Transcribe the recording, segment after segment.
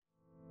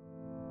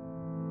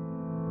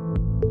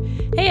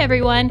Hey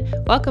everyone,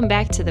 welcome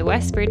back to the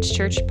Westbridge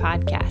Church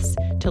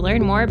podcast. To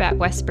learn more about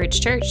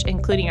Westbridge Church,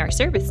 including our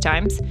service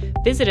times,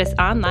 visit us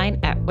online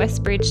at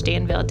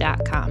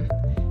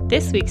westbridgedanville.com.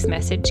 This week's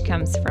message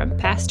comes from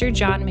Pastor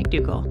John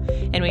McDougall,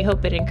 and we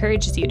hope it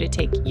encourages you to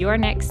take your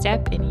next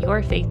step in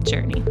your faith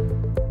journey.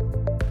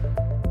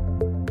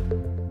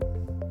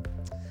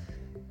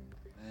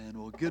 And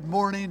well, good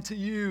morning to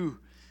you.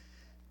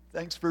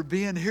 Thanks for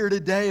being here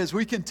today as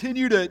we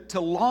continue to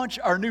launch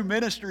our new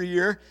ministry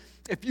year.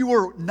 If you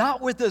were not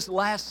with us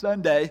last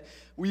Sunday,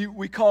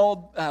 we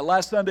called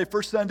last Sunday,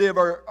 first Sunday of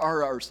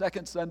our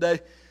second Sunday,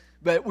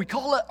 but we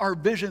call it our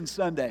Vision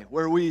Sunday,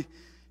 where we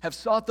have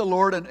sought the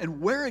Lord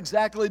and where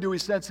exactly do we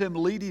sense Him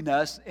leading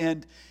us.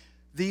 And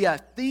the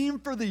theme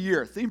for the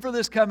year, theme for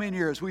this coming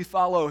year as we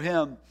follow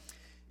Him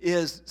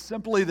is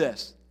simply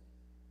this.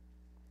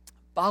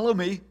 Follow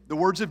me, the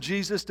words of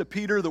Jesus to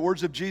Peter, the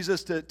words of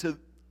Jesus to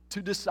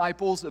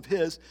disciples of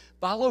His.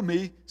 Follow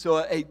me,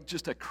 so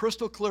just a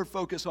crystal clear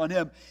focus on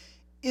Him,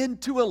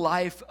 into a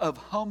life of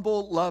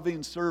humble,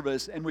 loving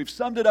service. And we've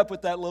summed it up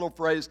with that little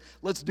phrase,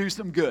 let's do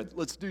some good,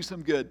 let's do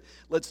some good,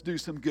 let's do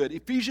some good.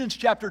 Ephesians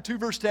chapter 2,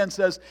 verse 10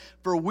 says,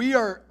 for we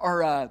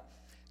are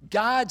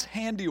God's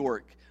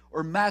handiwork,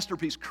 or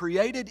masterpiece,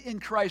 created in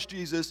Christ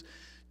Jesus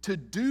to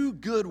do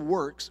good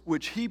works,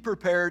 which He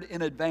prepared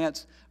in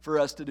advance for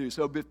us to do.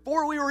 So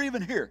before we were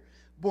even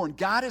born,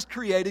 God has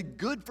created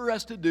good for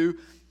us to do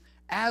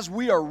as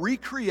we are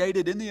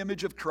recreated in the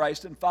image of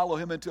Christ and follow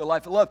Him into a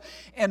life of love.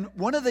 And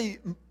one of the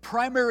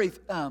primary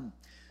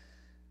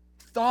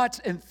thoughts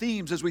and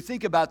themes as we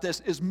think about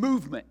this is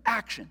movement,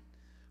 action.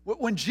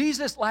 When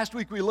Jesus, last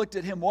week we looked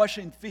at Him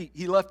washing feet,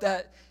 He left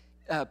that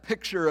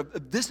picture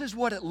of this is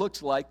what it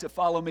looks like to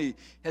follow me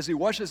as He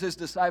washes His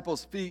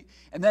disciples' feet.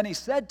 And then He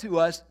said to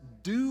us,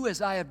 do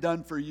as I have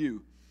done for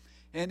you.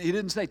 And He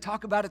didn't say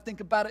talk about it, think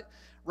about it,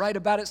 write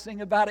about it,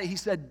 sing about it. He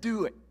said,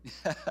 do it.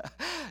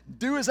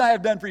 Do as I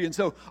have done for you. And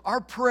so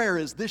our prayer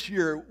is this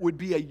year would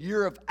be a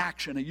year of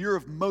action, a year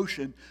of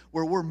motion,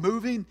 where we're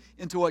moving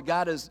into what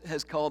God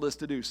has called us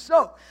to do.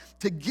 So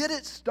to get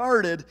it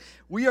started,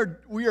 we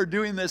are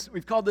doing this,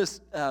 we've called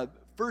this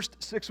first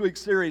 6-week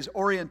series,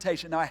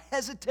 orientation. Now I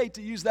hesitate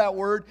to use that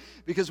word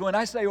because when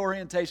I say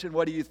orientation,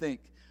 what do you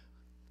think?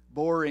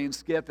 Boring,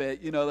 skip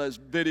it. You know those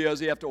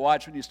videos you have to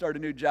watch when you start a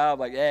new job,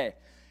 like, hey.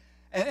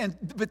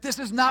 But this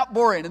is not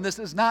boring, and this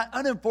is not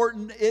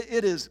unimportant.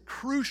 It is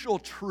crucial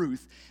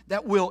truth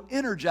that will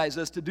energize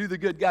us to do the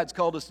good God's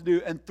called us to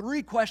do. And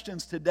 3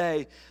 questions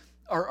today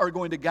are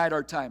going to guide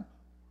our time.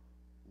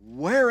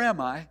 Where am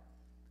I?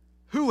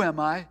 Who am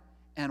I?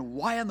 And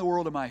why in the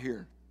world am I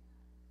here?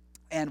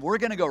 And we're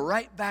going to go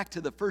right back to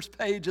the first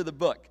page of the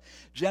book,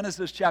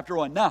 Genesis chapter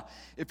 1. Now,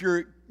 if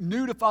you're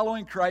new to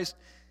following Christ,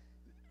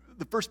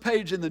 the first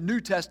page in the New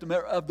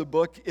Testament of the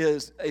book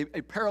is a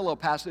parallel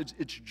passage.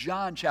 It's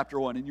John chapter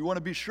 1. And you want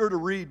to be sure to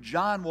read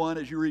John 1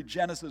 as you read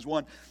Genesis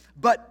 1.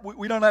 But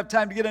we don't have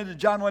time to get into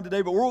John 1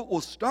 today, but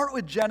we'll start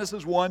with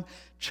Genesis 1,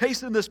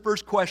 chasing this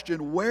first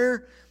question,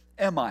 where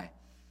am I?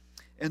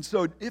 And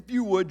so if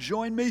you would,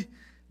 join me.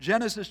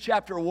 Genesis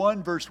chapter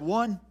 1, verse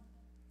 1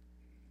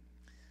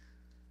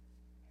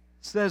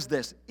 says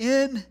this,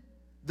 in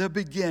the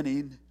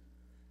beginning,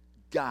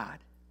 God.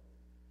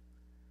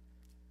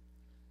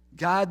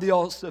 God, the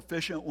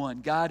all-sufficient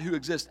one, God who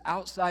exists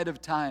outside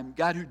of time,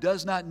 God who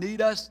does not need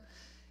us,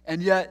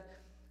 and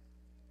yet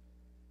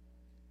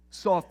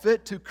saw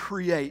fit to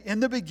create.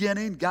 In the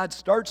beginning, God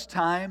starts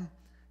time.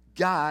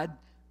 God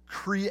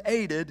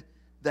created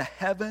the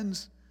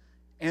heavens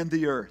and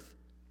the earth.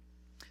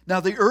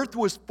 Now, the earth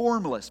was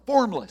formless.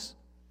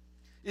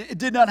 It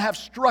did not have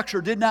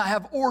structure, did not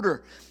have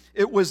order.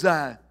 It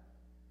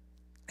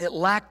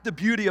lacked the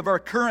beauty of our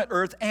current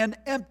earth and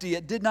empty.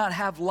 It did not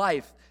have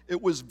life. It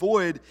was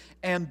void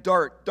and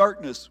dark.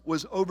 Darkness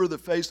was over the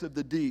face of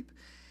the deep.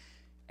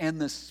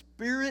 And the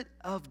Spirit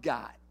of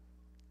God,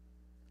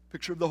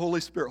 picture of the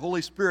Holy Spirit.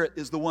 Holy Spirit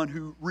is the one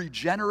who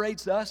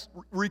regenerates us,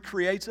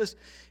 recreates us.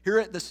 Here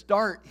at the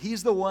start,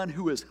 He's the one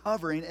who is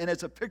hovering, and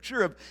it's a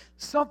picture of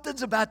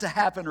something's about to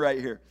happen right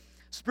here.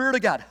 Spirit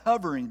of God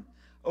hovering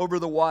over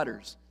the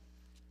waters.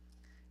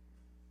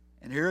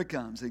 And here it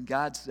comes, and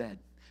God said,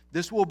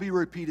 this will be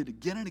repeated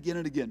again and again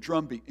and again,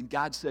 drumbeat. And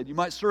God said, you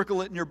might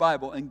circle it in your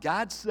Bible. And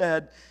God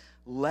said,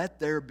 let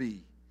there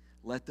be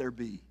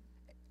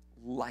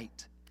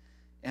light.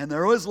 And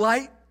there was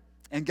light,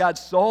 and God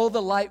saw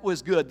the light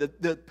was good.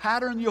 The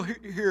pattern you'll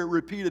hear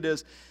repeated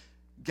is,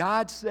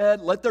 God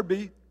said, let there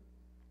be,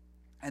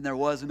 and there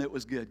was, and it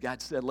was good.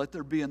 God said, let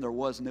there be, and there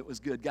was, and it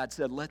was good. God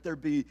said, let there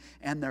be,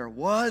 and there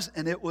was,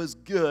 and it was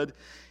good.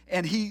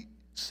 And He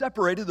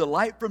separated the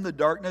light from the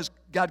darkness.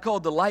 God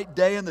called the light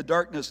day and the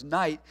darkness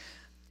night.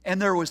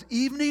 And there was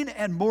evening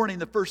and morning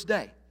the first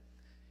day.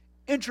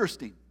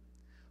 Interesting.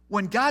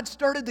 When God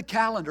started the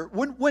calendar,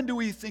 when do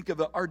we think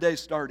of our day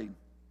starting?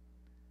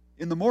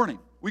 In the morning.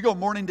 We go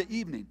morning to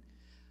evening.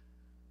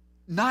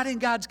 Not in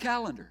God's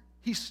calendar.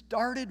 He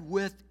started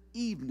with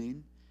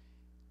evening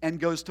and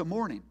goes to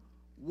morning.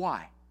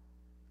 Why?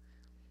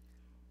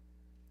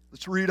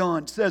 Let's read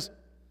on. It says,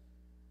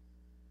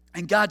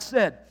 And God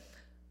said,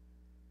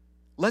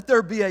 let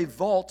there be a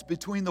vault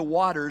between the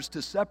waters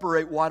to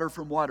separate water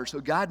from water. So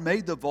God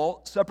made the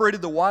vault,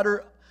 separated the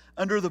water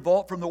under the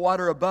vault from the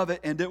water above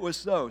it, and it was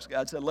so. So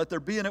God said, let there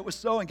be, and it was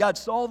so. And God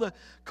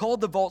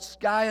called the vault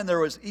sky, and there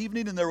was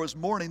evening and there was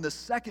morning the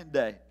second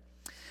day.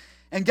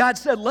 And God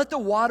said, let the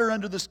water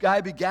under the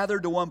sky be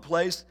gathered to one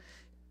place,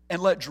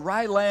 and let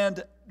dry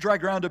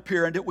ground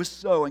appear, and it was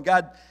so. And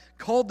God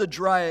called the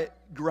dry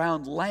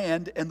ground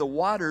land, and the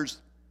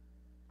waters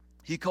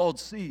He called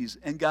seas,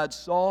 and God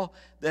saw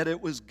that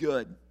it was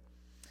good.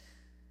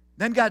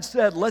 Then God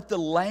said, let the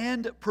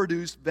land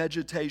produce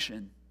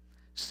vegetation,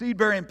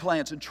 seed-bearing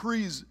plants and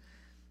trees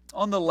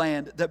on the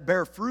land that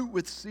bear fruit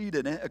with seed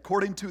in it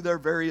according to their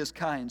various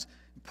kinds.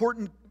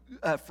 Important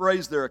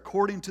phrase there,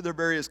 according to their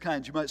various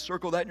kinds. You might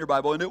circle that in your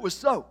Bible, and it was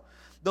so.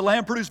 The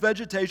land produced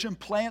vegetation,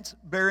 plants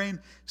bearing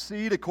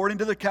seed according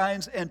to their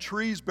kinds, and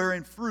trees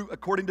bearing fruit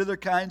according to their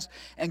kinds.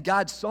 And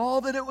God saw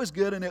that it was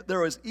good, and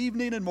there was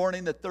evening and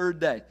morning the third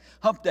day.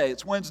 Hump day,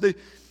 it's Wednesday.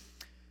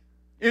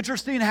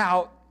 Interesting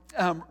how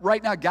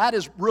right now God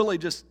is really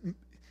just,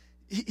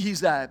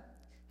 He's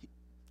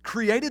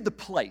created the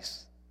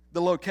place,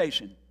 the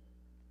location.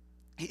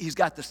 He's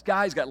got the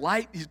sky, He's got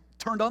light, He's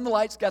turned on the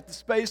lights, got the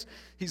space,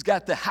 He's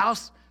got the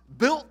house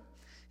built.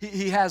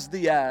 He has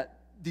the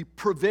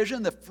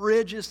provision, the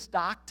fridge is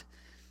stocked,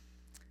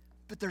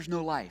 but there's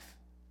no life.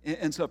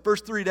 And so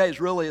first 3 days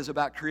really is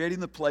about creating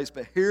the place,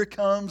 but here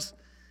comes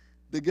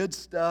the good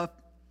stuff.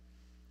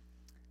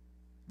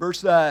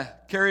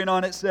 Carrying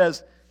on, it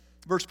says,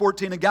 verse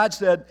 14, and God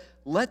said,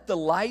 let the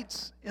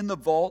lights in the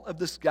vault of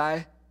the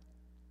sky,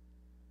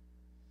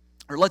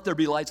 or let there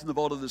be lights in the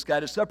vault of the sky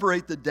to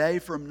separate the day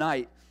from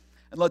night,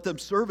 and let them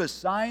serve as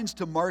signs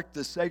to mark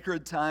the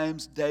sacred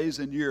times, days,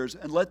 and years,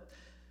 and let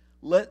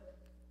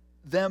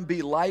there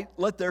be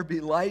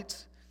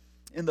lights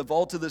in the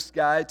vault of the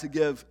sky to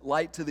give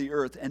light to the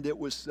earth, and it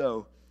was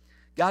so.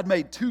 God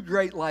made two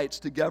great lights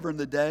to govern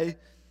the day,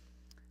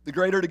 the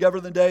greater to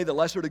govern the day, the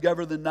lesser to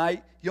govern the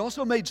night. He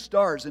also made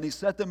stars, and He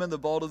set them in the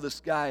vault of the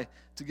sky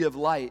to give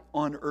light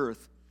on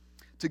earth,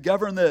 to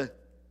govern the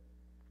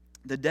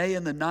day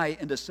and the night,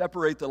 and to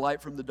separate the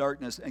light from the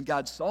darkness. And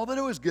God saw that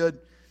it was good,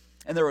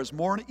 and there was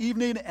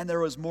evening, and there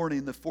was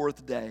morning the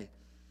fourth day.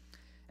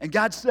 And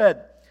God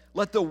said,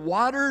 let the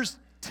waters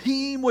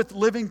teem with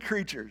living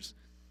creatures.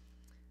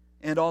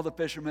 And all the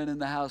fishermen in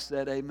the house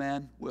said,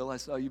 amen. Will, I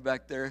saw you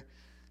back there.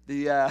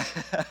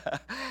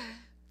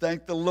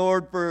 Thank the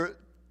Lord for,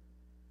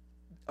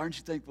 aren't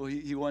you thankful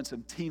He wants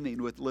them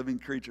teeming with living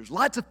creatures?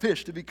 Lots of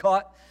fish to be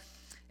caught.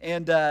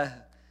 And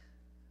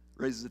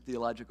raises a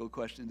theological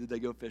question. Did they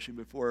go fishing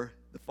before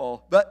the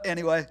fall? But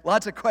anyway,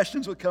 lots of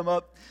questions would come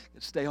up.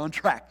 Stay on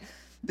track.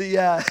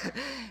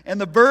 And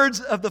the birds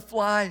of the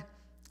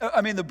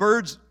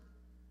birds,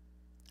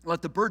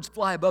 let the birds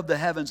fly above the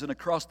heavens and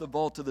across the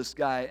vault of the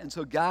sky. And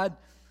so God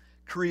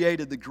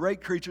created the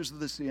great creatures of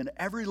the sea and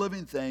every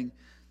living thing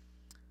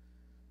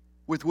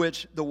with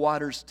which the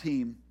waters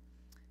teem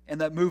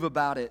and that move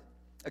about it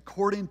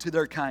according to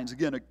their kinds.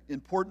 Again, an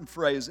important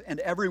phrase. And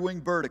every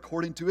winged bird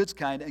according to its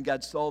kind. And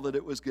God saw that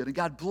it was good. And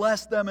God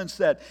blessed them and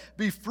said,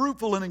 be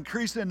fruitful and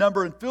increase in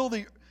number and fill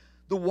the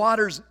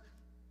waters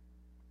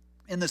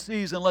in the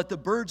seas, and let the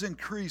birds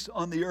increase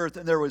on the earth.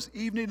 And there was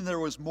evening and there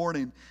was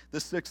morning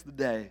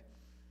the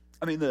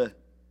the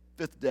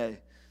fifth day.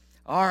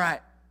 All right.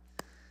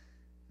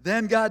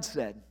 Then God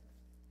said,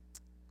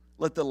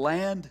 let the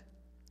land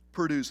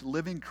produce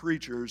living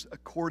creatures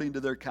according to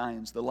their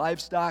kinds, the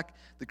livestock,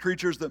 the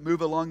creatures that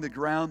move along the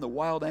ground, the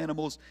wild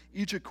animals,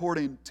 each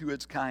according to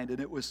its kind. And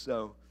it was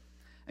so.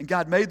 And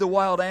God made the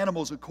wild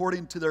animals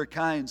according to their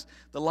kinds,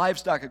 the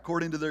livestock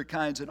according to their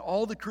kinds, and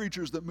all the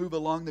creatures that move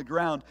along the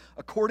ground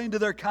according to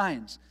their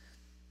kinds.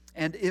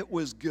 And it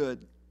was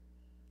good.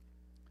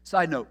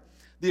 Side note,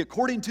 the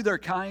according to their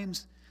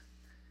kinds,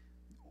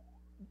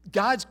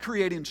 God's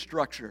creating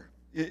structure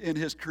in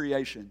His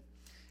creation.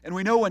 And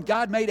we know when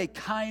God made a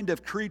kind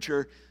of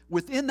creature,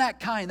 within that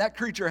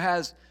creature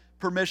has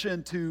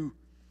permission to,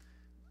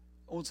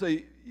 I won't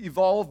say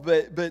evolve,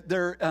 but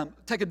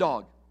take a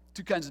dog.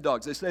 Two kinds of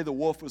dogs. They say the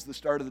wolf was the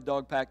start of the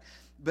dog pack.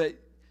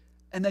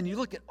 And then you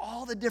look at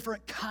all the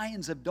different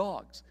kinds of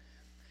dogs.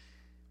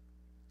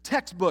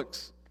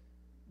 Textbooks,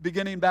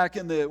 beginning back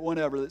in the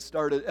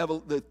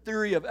the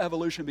theory of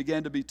evolution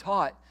began to be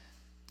taught,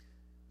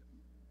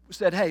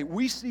 said, hey,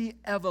 we see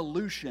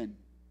evolution,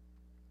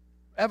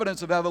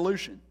 evidence of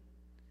evolution.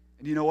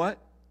 And you know what?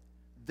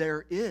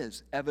 There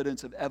is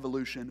evidence of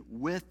evolution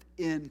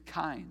within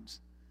kinds.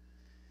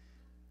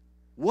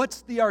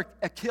 What's the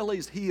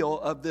Achilles heel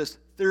of this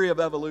theory of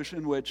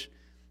evolution, which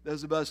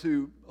those of us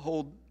who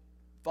are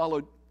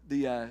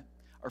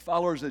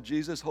followers of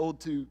Jesus hold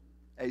to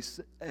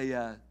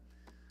a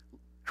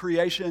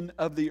creation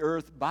of the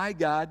earth by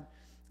God,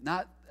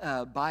 not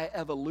by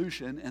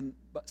evolution. And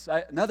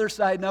another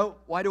side note,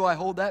 why do I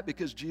hold that?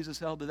 Because Jesus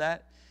held to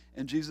that,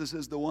 and Jesus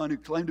is the one who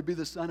claimed to be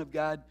the Son of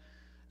God,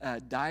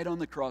 died on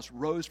the cross,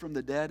 rose from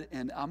the dead,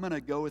 and I'm going to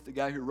go with the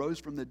guy who rose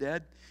from the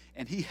dead,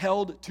 and he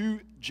held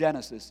to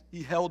Genesis.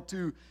 He held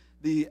to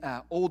the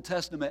Old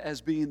Testament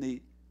as being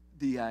the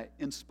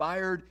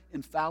inspired,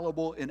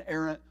 infallible,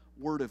 inerrant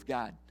Word of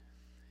God.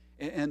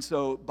 And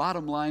so,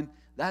 bottom line,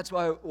 that's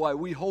why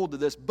we hold to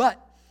this. But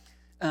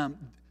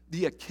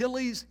the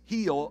Achilles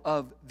heel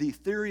of the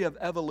theory of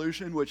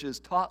evolution, which is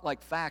taught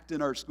like fact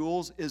in our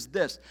schools, is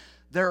this: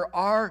 there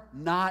are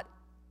not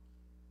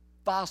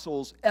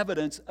fossils,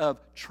 evidence of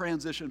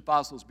transition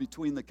fossils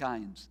between the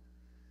kinds.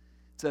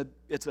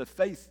 It's a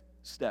faith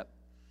step.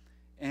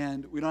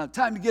 And we don't have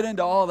time to get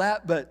into all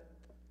that, but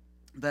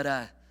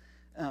that's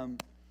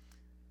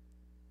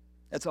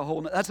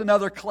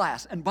another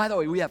class. And by the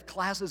way, we have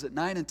classes at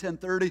 9 and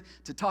 10:30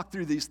 to talk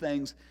through these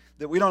things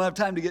that we don't have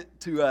time to get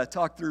to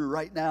talk through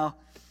right now.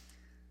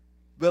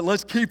 But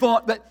let's keep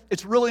on. But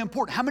it's really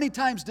important. How many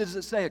times does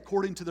it say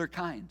according to their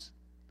kinds?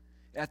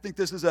 I think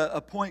this is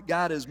a point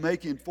God is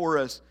making for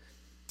us.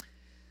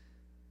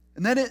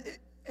 And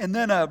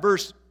then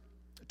verse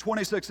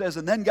 26 says,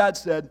 and then God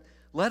said,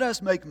 let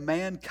us make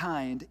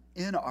mankind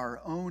in our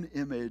own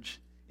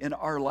image, in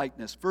our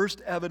likeness.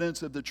 First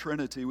evidence of the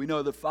Trinity. We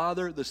know the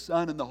Father, the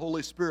Son, and the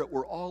Holy Spirit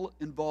were all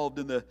involved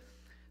in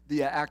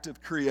the act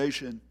of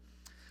creation,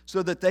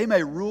 so that they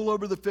may rule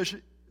over the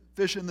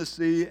fish in the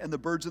sea and the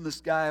birds in the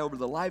sky, over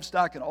the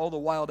livestock and all the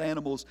wild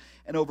animals,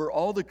 and over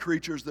all the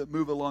creatures that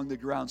move along the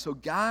ground. So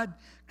God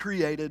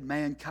created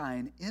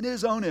mankind in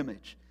His own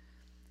image.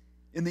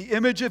 In the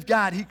image of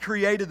God, He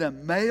created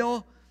them,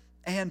 male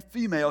and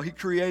female, He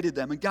created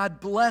them. And God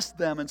blessed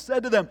them and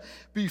said to them,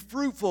 be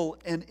fruitful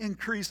and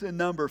increase in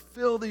number,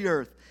 fill the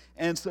earth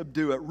and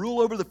subdue it. Rule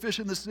over the fish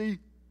in the sea,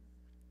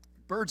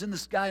 birds in the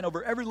sky, and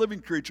over every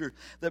living creature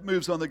that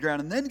moves on the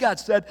ground. And then God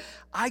said,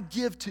 I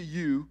give to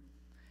you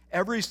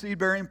every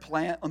seed-bearing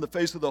plant on the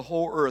face of the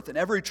whole earth, and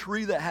every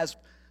tree that has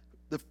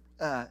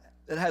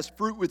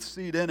fruit with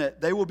seed in it,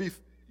 they will be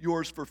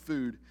yours for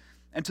food.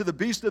 And to the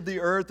beast of the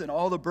earth and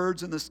all the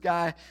birds in the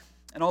sky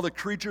and all the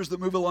creatures that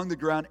move along the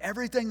ground,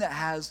 everything that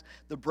has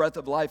the breath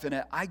of life in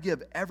it, I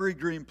give every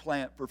green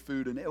plant for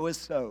food. And it was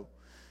so.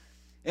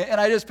 And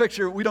I just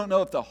picture, we don't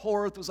know if the whole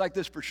earth was like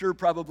this for sure,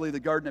 probably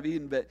the Garden of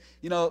Eden, but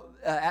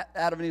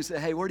Adam and Eve said,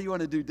 hey, where do you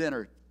want to do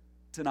dinner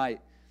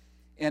tonight?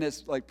 And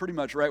it's like pretty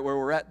much right where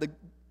we're at.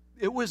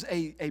 It was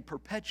a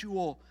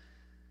perpetual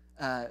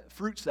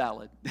fruit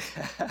salad.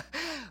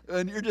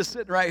 And you're just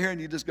sitting right here and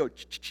you just go,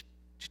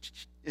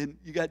 and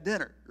you got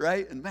dinner,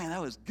 right? And man, that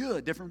was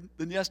good, different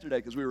than yesterday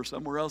because we were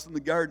somewhere else in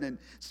the garden, and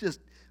it's just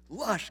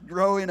lush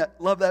growing. I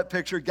love that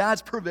picture,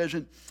 God's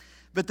provision.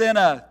 But then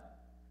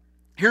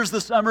here's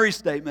the summary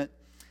statement.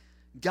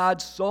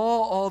 God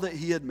saw all that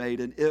He had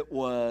made, and it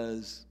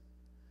was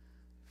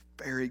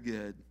very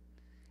good.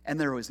 And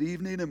there was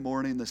evening and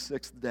morning the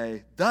sixth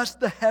day. Thus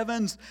the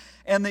heavens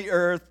and the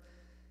earth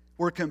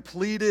were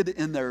completed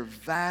in their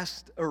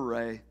vast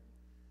array.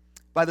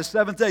 By the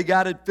seventh day,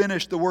 God had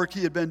finished the work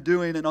He had been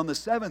doing, and on the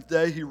seventh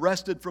day, He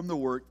rested from the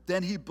work.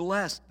 Then He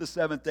blessed the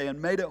seventh day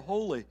and made it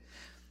holy.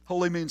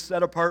 Holy means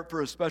set apart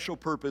for a special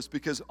purpose,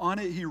 because on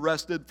it He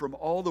rested from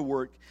all the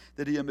work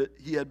that He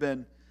had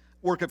been,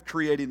 work of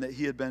creating that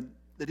He had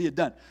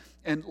done.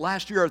 And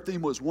last year our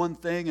theme was one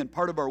thing, and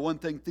part of our one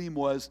thing theme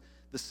was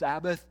the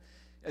Sabbath.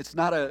 It's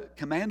not a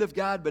command of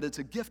God, but it's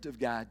a gift of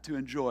God to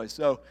enjoy.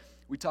 So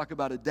we talk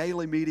about a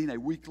daily meeting, a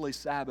weekly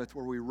Sabbath,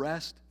 where we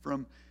rest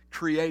from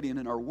creating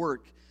in our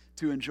work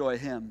to enjoy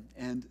Him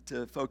and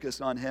to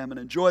focus on Him and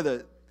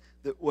enjoy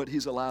what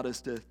He's allowed us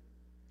to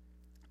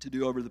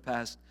do over the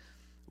past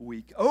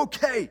week.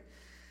 Okay,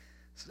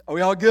 are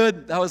we all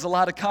good? That was a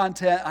lot of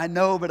content, I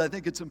know, but I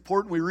think it's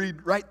important we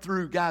read right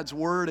through God's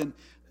Word and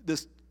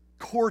this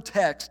core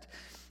text.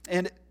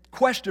 And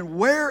question,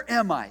 where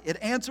am I? It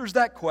answers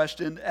that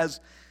question as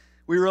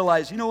we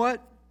realize, you know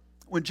what?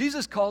 When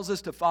Jesus calls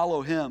us to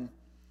follow Him,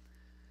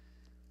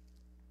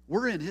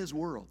 we're in His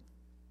world.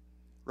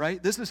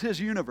 Right? This is His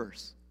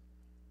universe.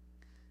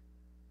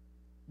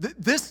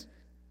 This,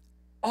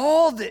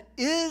 all that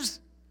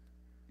is,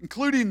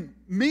 including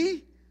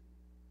me,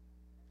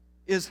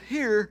 is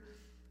here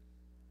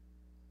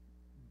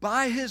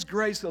by His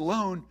grace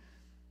alone,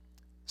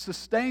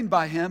 sustained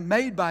by Him,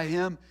 made by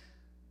Him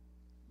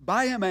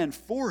and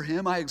for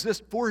Him. I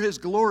exist for His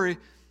glory.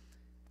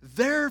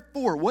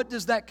 Therefore, what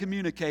does that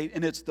communicate?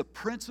 And it's the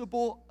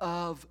principle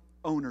of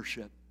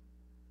ownership.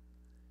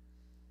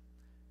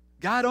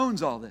 God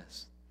owns all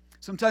this.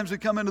 Sometimes we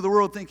come into the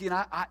world thinking,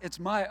 it's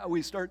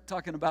we start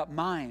talking about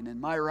mine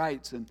and my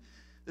rights. And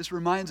this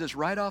reminds us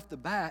right off the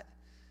bat,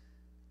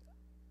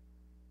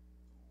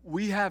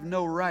 we have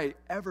no right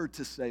ever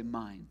to say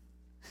mine.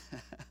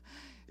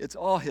 It's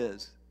all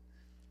His.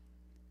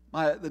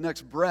 The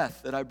next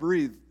breath that I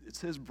breathe,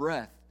 it's His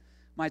breath.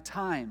 My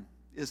time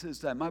is His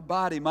time. My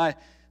body, my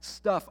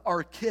stuff,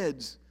 our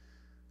kids,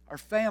 our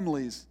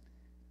families,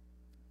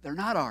 they're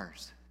not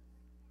ours.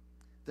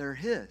 They're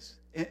His.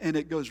 And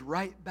it goes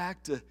right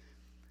back to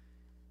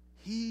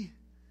He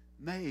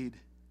made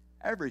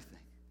everything.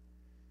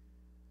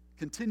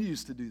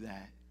 Continues to do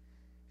that.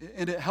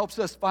 And it helps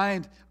us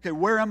find, okay,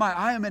 where am I?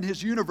 I am in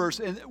His universe.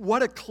 And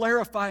what a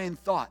clarifying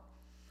thought.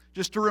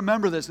 Just to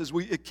remember this as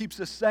it keeps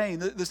us saying,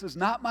 this is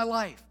not my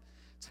life.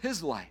 It's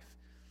his life.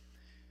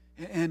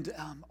 And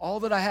all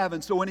that I have.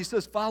 And so when he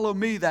says, follow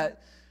me,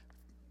 that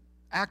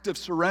act of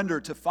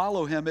surrender to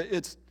follow him,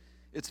 it's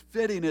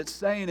fitting, it's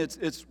saying,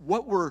 it's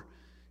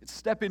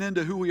stepping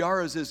into who we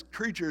are as his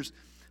creatures.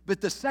 But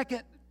the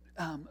second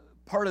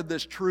part of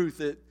this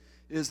truth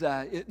is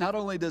it not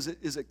only is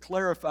it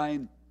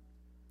clarifying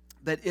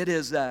that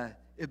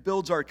it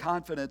builds our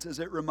confidence as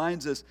it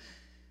reminds us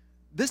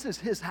this is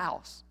his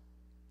house.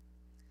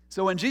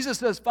 So when Jesus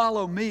says,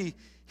 follow me,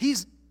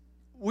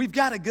 we've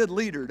got a good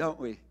leader, don't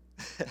we?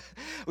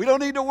 We don't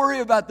need to worry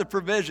about the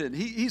provision.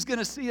 He's going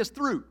to see us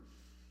through.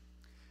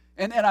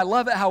 And I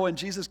love it how when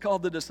Jesus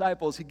called the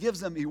disciples, he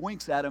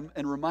winks at them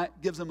and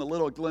gives them a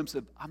little glimpse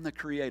of, I'm the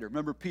creator.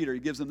 Remember Peter, he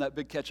gives them that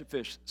big catch of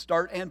fish,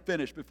 start and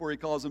finish, before he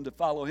calls them to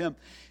follow him.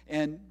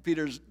 And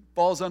Peter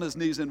falls on his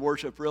knees in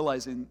worship,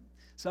 realizing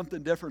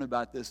something different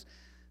about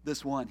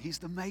this one. He's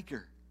the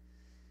maker.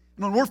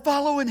 And when we're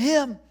following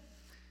him,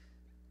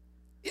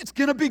 it's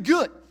going to be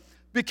good,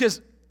 because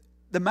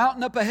the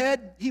mountain up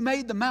ahead, he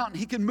made the mountain.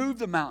 He can move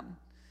the mountain.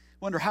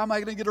 Wonder, how am I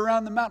going to get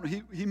around the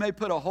mountain? He may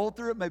put a hole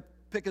through it, may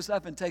pick us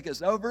up and take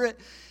us over it.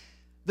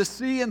 The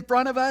sea in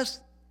front of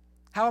us,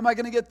 how am I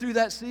going to get through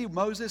that sea?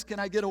 Moses, can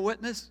I get a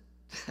witness?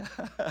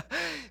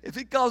 If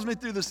he calls me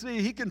through the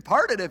sea, he can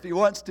part it if he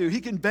wants to. He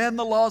can bend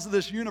the laws of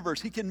this universe.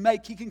 He can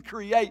make, he can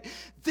create.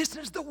 This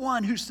is the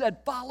one who said,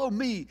 follow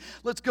me.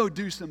 Let's go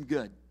do some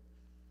good.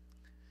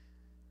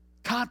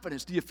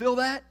 Confidence. Do you feel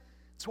that?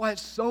 That's why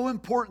it's so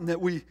important that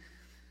we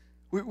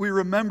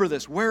remember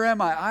this. Where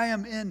am I? I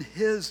am in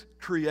his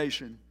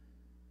creation.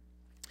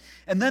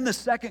 And then the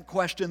second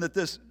question that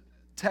this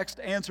text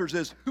answers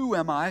is, who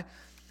am I?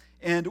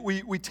 And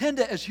we tend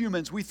to, as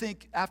humans, we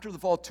think after the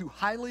fall too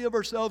highly of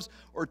ourselves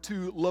or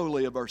too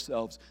lowly of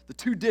ourselves. The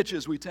two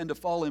ditches we tend to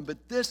fall in.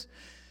 But this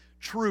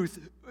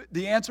truth,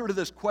 the answer to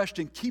this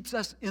question, keeps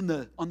us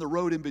on the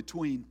road in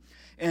between.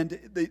 And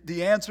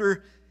the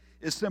answer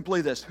is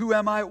simply this. Who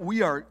am I?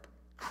 We are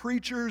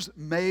creatures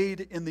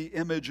made in the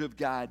image of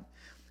God.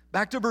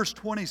 Back to verse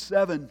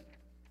 27.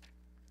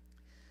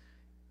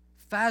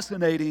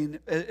 Fascinating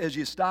as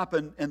you stop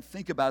and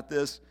think about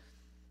this.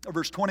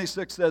 Verse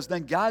 26 says,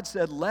 then God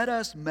said, let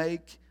us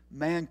make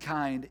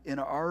mankind in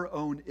our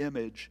own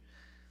image.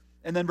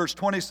 And then verse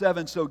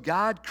 27, so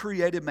God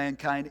created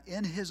mankind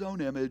in his own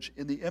image.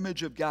 In the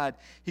image of God,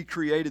 he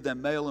created them,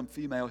 male and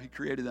female, he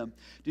created them.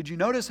 Did you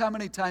notice how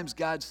many times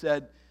God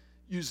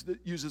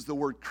uses the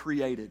word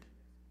created?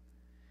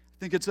 I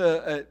think it's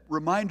a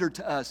reminder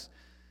to us,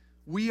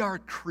 we are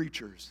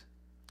creatures.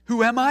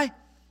 Who am I?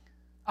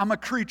 I'm a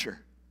creature.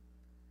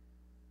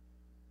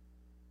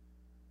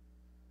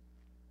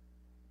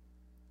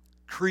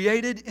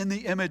 Created in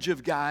the image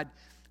of God,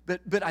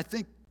 but I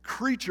think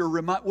creature,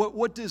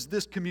 what does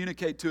this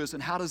communicate to us,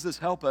 and how does this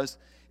help us?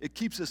 It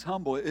keeps us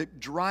humble. It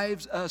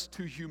drives us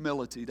to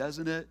humility,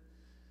 doesn't it?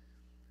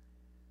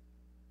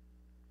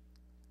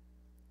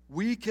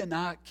 We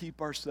cannot keep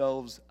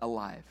ourselves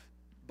alive,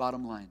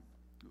 bottom line.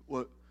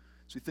 So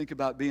we think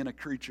about being a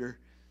creature.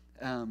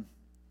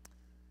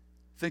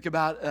 Think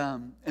about,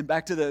 and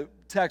back to the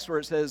text where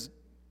it says,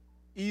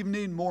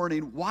 evening,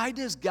 morning. Why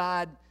does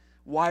God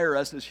wire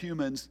us as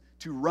humans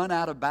to run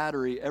out of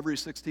battery every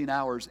 16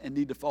 hours and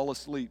need to fall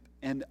asleep?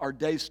 And our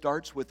day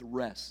starts with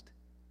rest.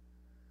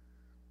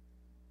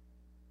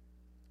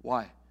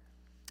 Why?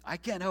 I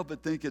can't help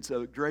but think it's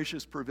a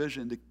gracious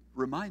provision to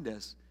remind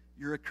us,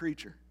 you're a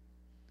creature.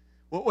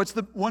 Well, what's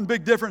the one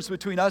big difference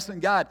between us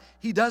and God?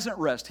 He doesn't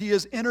rest. He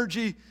is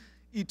energy,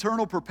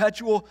 eternal,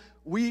 perpetual.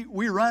 We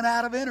run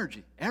out of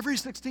energy. Every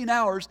 16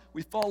 hours,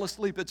 we fall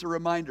asleep. It's a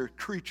reminder,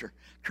 creature,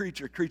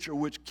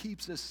 which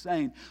keeps us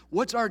sane.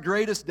 What's our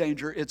greatest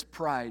danger? It's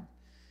pride.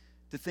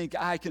 To think,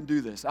 I can do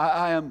this.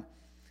 I am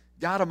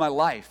God of my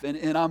life,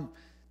 and I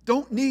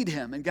don't need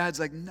him. And God's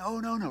like,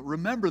 no.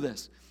 Remember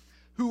this.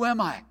 Who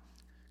am I?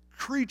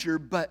 Creature,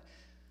 but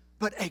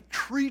a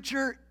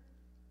creature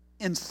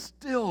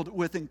instilled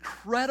with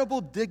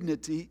incredible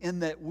dignity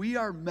in that we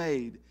are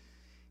made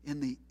in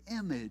the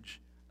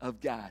image of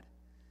God.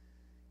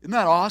 Isn't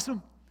that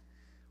awesome?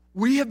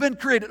 We have been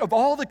created. Of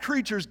all the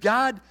creatures,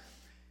 God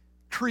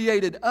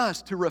created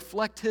us to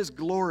reflect his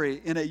glory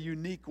in a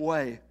unique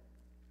way.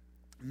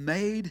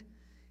 Made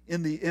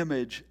in the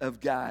image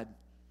of God.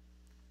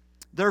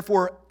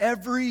 Therefore,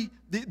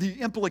 the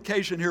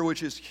implication here,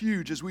 which is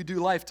huge as we do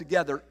life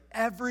together,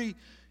 every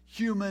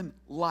human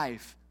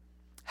life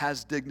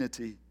has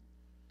dignity.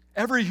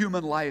 Every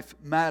human life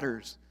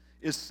matters,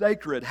 is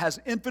sacred, has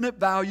infinite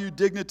value,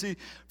 dignity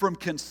from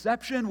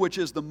conception, which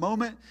is the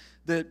moment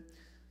that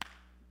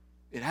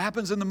it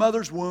happens in the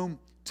mother's womb,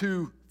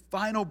 to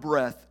final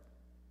breath.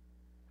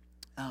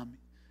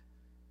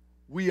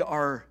 We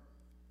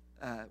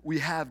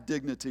have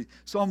dignity.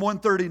 Psalm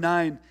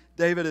 139,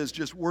 David is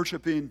just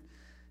worshiping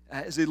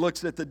as he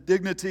looks at the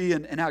dignity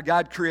and how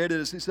God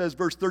created us. He says,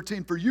 verse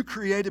 13, for you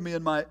created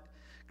my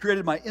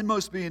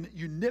inmost being.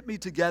 You knit me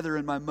together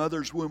in my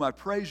mother's womb. I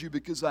praise you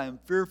because I am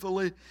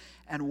fearfully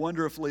and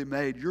wonderfully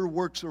made. Your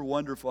works are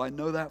wonderful. I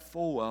know that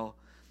full well.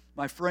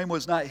 My frame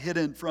was not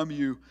hidden from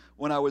you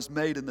when I was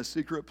made in the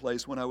secret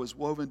place, when I was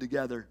woven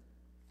together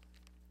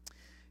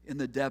in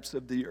the depths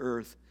of the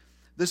earth.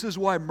 This is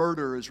why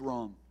murder is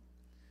wrong.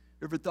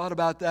 You ever thought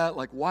about that?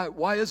 Like,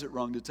 why is it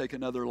wrong to take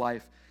another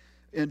life?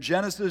 In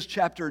Genesis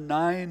chapter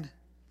 9,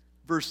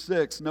 verse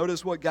 6,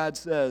 notice what God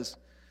says.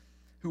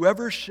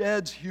 Whoever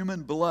sheds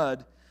human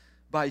blood,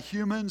 by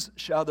humans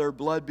shall their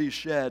blood be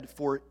shed,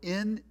 for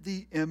in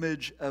the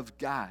image of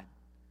God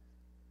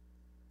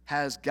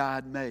has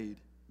God made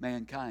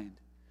mankind.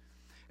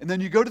 And then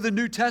you go to the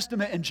New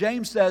Testament, and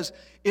James says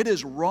it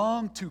is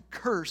wrong to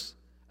curse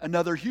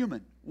another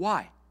human.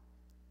 Why?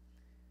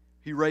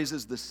 He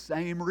raises the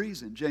same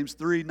reason. James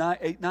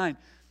 3:8-9,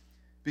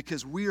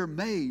 because we are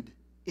made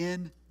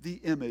in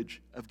the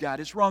image of God.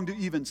 It's wrong to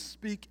even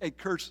speak a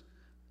curse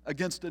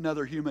against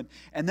another human.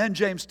 And then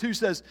James 2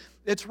 says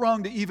it's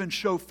wrong to even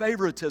show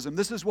favoritism.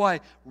 This is why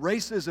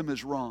racism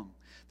is wrong.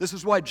 This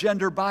is why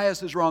gender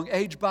bias is wrong,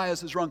 age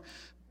bias is wrong.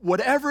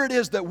 Whatever it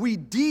is that we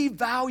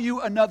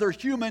devalue another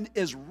human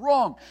is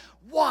wrong.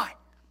 Why?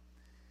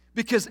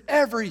 Because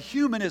every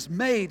human is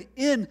made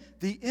in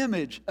the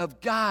image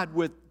of God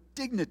with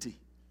dignity.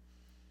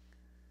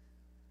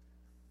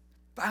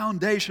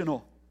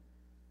 Foundational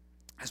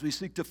as we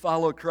seek to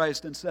follow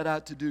Christ and set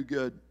out to do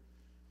good.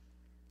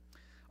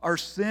 Our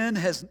sin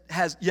has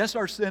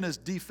our sin has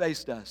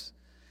defaced us,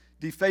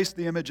 defaced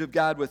the image of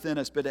God within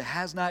us, but it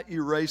has not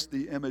erased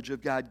the image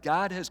of God.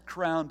 God has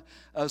crowned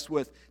us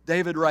with,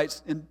 David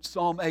writes in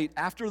Psalm 8,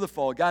 after the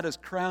fall, God has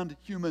crowned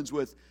humans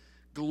with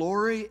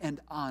glory and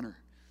honor,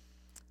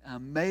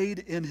 made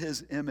in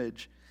His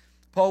image.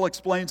 Paul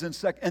explains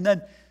and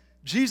then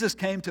Jesus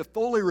came to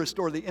fully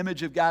restore the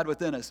image of God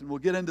within us, and we'll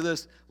get into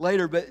this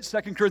later, but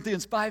 2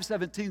 Corinthians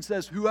 5:17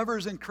 says, whoever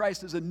is in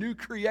Christ is a new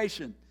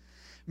creation,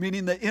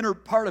 meaning the inner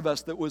part of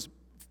us that was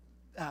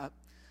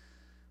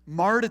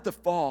marred at the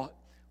fall,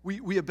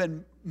 we have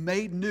been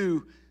made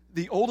new.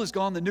 The old is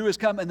gone, the new has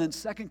come. And then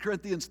 2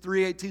 Corinthians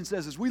 3:18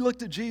 says, as we look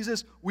to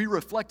Jesus, we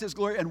reflect His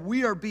glory, and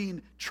we are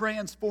being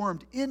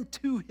transformed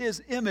into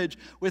His image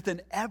with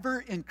an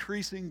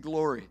ever-increasing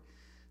glory.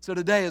 So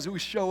today, as we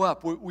show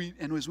up,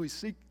 and as we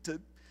seek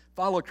to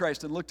follow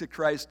Christ and look to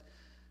Christ,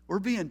 we're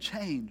being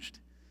changed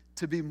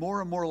to be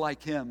more and more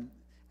like Him.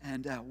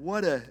 And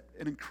what an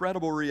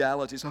incredible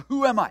reality. So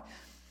who am I?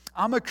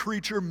 I'm a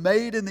creature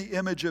made in the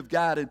image of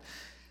God. And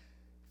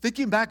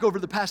thinking back over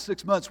the past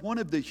 6 months, one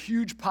of the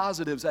huge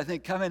positives, I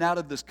think, coming out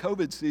of this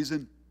COVID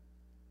season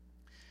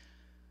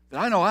that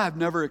I know I've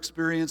never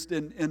experienced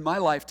in my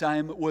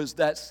lifetime was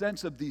that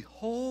sense of the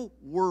whole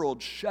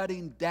world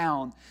shutting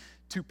down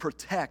to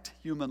protect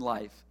human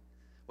life.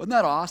 Wasn't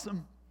that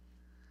awesome?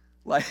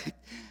 Like,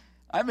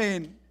 I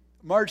mean,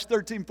 March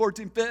 13,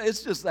 14, 15,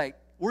 it's just like,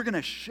 we're going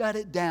to shut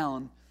it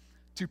down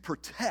to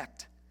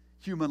protect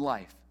human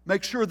life.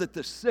 Make sure that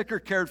the sick are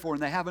cared for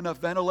and they have enough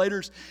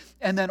ventilators.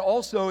 And then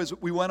also, as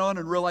we went on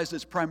and realized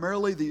it's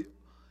primarily the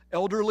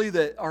elderly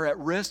that are at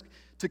risk,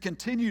 to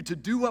continue to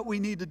do what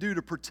we need to do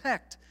to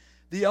protect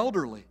the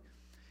elderly.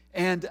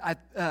 And I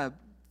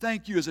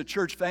thank you as a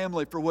church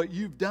family for what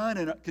you've done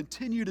and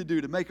continue to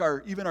do to make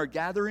even our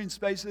gathering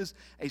spaces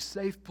a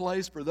safe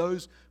place for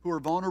those who are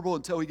vulnerable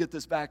until we get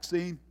this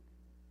vaccine.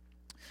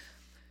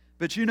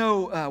 But you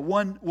know,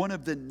 one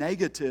of the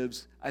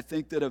negatives I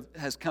think that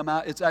has come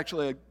out, it's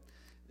a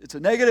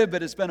negative,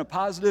 but it's been a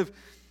positive,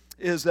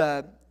 is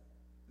in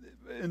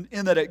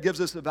that it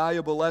gives us a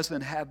valuable lesson,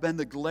 have been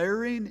the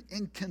glaring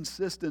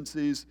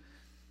inconsistencies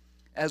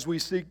as we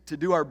seek to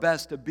do our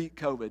best to beat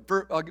COVID.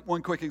 I'll give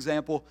one quick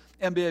example,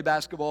 NBA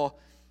basketball,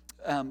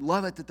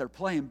 love it that they're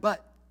playing,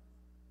 but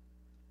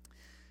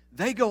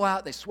they go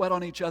out, they sweat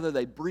on each other,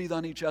 they breathe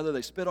on each other,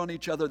 they spit on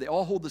each other, they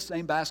all hold the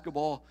same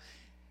basketball,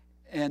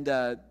 and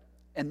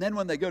then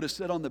when they go to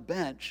sit on the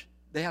bench,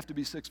 they have to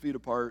be 6 feet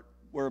apart,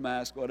 wear a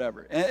mask,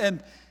 whatever.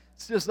 And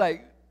it's just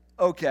like,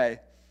 okay,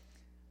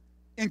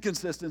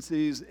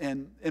 inconsistencies,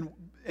 and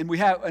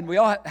we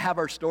all have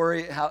our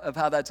story of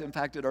how that's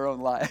impacted our own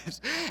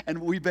lives.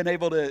 And we've been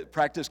able to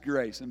practice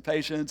grace and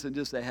patience and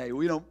just say, hey,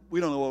 we don't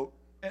know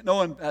no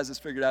one has this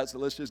figured out, so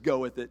let's just go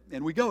with it.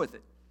 And we go with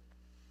it.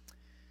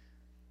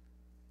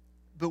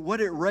 But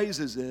what it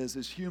raises is,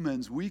 as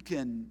humans, we're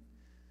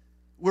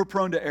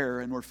prone to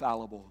error and we're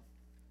fallible.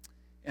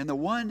 And the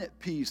one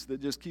piece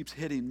that just keeps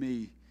hitting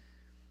me,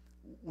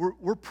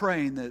 we're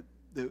praying that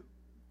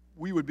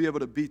we would be able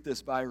to beat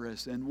this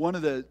virus. And one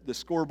of the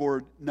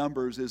scoreboard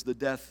numbers is the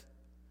death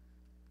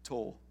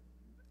toll.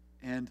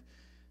 And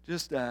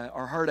just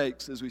our heart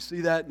aches as we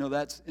see that. No,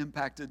 that's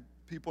impacted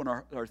people, and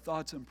our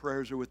thoughts and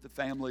prayers are with the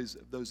families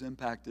of those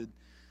impacted.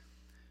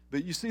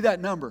 But you see that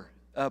number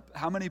of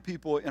how many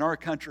people in our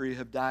country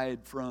have died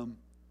from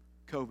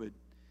COVID.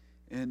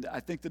 And I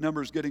think the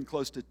number is getting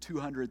close to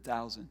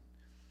 200,000.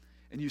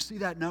 And you see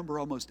that number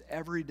almost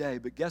every day,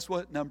 but guess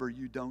what number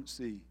you don't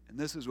see? And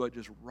this is what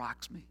just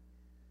rocks me.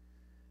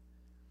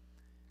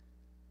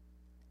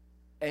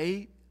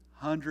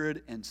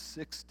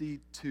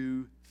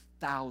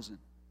 862,000.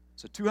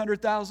 So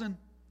 200,000,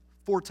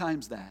 4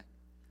 times that.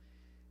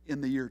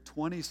 In the year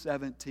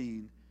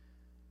 2017,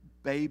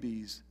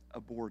 babies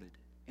aborted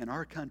in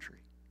our country.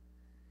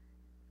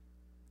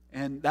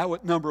 And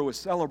that number was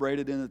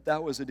celebrated in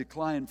that was a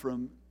decline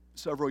from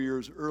several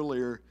years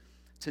earlier.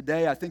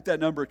 Today, I think that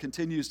number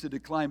continues to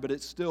decline, but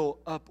it's still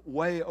up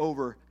way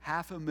over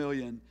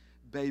 500,000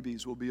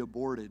 babies will be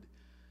aborted.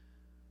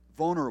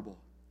 Vulnerable,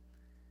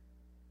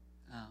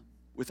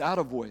 without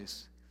a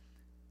voice.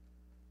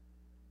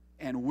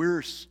 And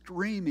we're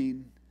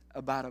screaming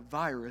about a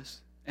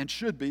virus, and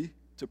should be,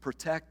 to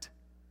protect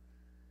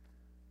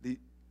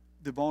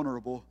the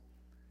vulnerable.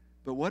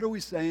 But what are we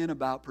saying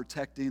about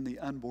protecting the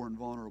unborn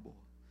vulnerable?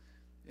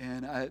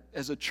 And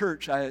as a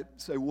church, I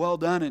say, well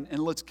done, and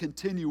let's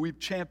continue. We've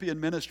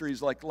championed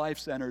ministries like Life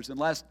Centers. And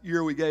last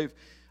year we gave,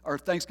 our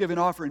Thanksgiving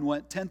offering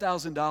went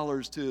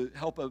 $10,000 to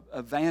help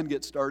a van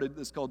get started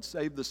that's called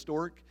Save the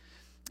Stork.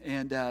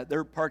 And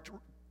they're parked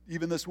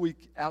even this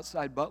week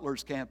outside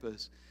Butler's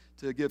campus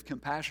to give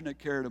compassionate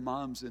care to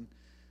moms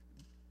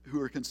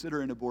who are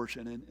considering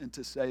abortion and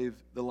to save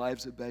the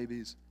lives of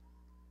babies.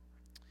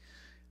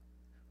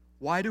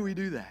 Why do we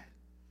do that?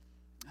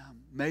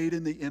 Made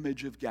in the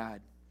image of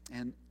God,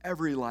 and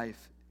every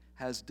life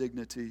has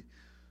dignity.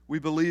 We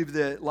believe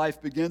that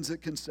life begins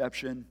at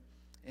conception,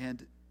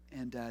 and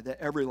that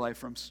every life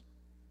from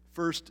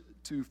first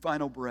to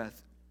final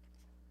breath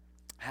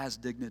has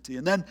dignity.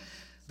 And then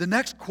the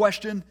next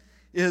question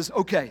is,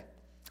 okay,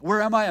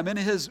 where am I? I'm in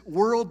His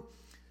world.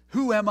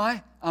 Who am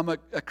I? I'm a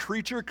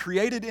creature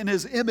created in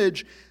His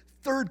image.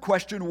 Third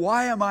question,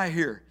 why am I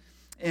here?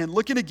 And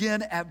looking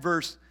again at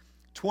verse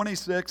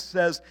 26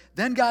 says,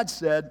 then God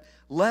said,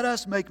 let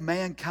us make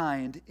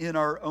mankind in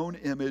our own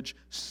image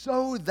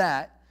so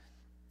that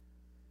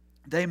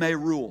they may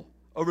rule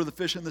over the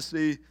fish in the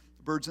sea,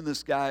 birds in the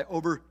sky,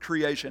 over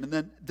creation.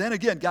 And then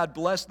again, God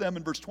blessed them.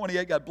 In verse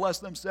 28, God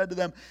blessed them, said to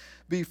them,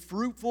 be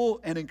fruitful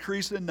and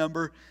increase in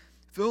number,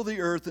 fill the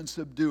earth and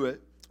subdue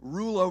it,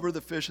 rule over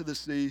the fish of the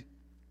sea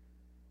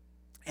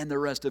and the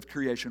rest of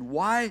creation.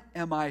 Why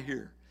am I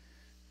here?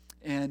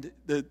 And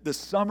the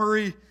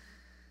summary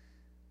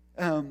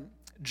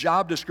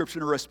job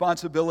description or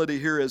responsibility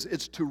here is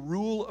it's to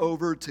rule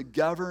over, to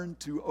govern,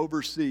 to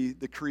oversee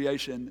the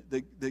creation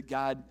that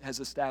God has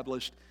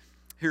established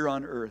here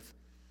on earth.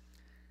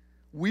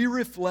 We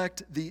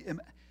reflect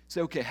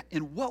okay,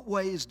 in what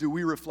ways do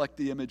we reflect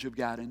the image of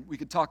God? And we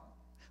could talk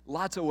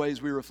lots of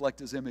ways we reflect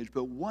His image,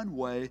 but one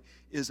way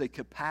is a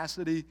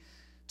capacity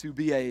to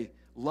be a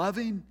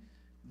loving,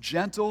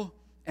 gentle,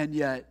 and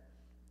yet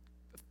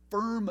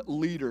firm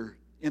leader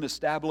in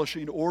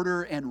establishing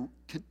order and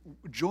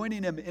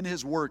joining Him in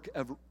His work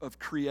of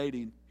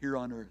creating here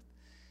on earth.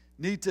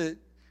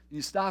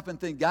 You stop and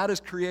think, God has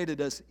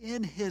created us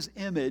in His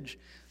image.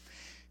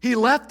 He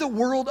left the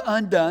world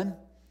undone,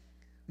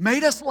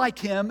 made us like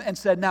Him, and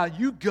said, now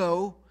you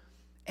go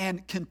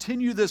and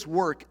continue this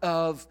work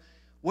of,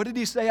 what did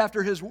He say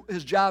after his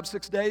job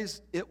 6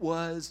 days? It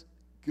was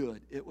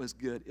good. It was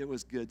good. It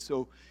was good.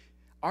 So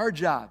our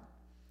job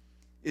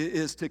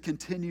is to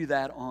continue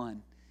that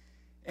on.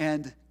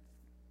 And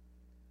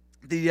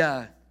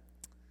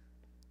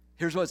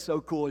here's what's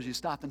so cool as you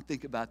stop and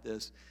think about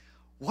this.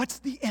 What's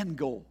the end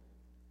goal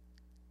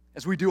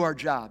as we do our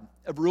job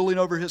of ruling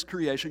over His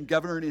creation,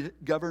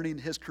 governing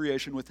His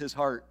creation with His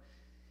heart?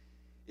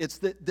 It's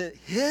that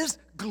His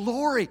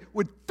glory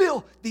would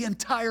fill the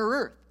entire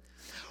earth.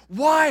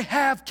 Why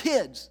have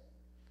kids?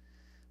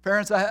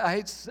 Parents, I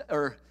hate,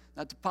 or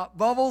not to pop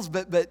bubbles,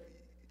 but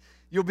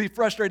you'll be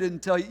frustrated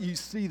until you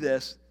see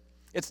this.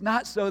 It's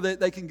not so that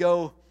they can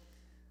go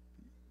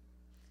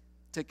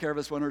take care of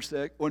us when we're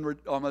sick, when we're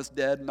almost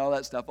dead and all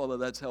that stuff, although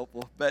that's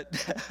helpful.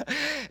 But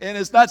and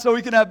it's not so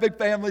we can have big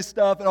family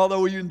stuff, and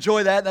although we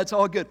enjoy that, that's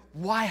all good.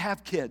 Why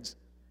have kids?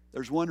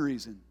 There's one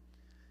reason: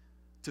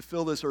 to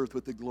fill this earth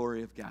with the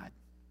glory of God.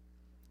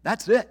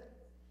 That's it.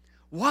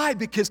 Why?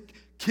 Because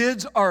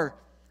kids are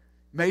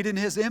made in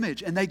His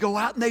image, and they go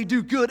out and they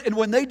do good. And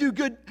when they do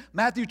good,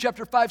 Matthew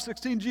chapter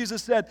 5:16,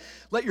 Jesus said,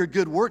 let your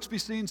good works be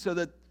seen so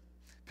that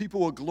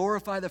people will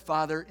glorify the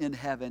Father in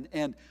heaven.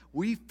 And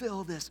we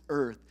fill this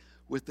earth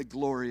with the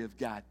glory of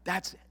God.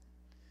 That's it.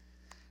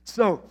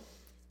 So,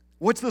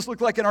 what's this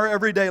look like in our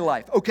everyday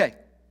life? Okay,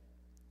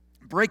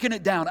 breaking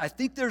it down, I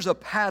think there's a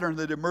pattern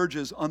that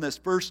emerges on this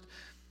first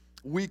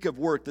week of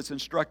work that's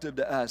instructive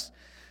to us.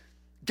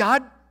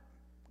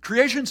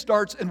 Creation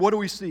starts, and what do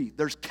we see?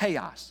 There's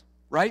chaos,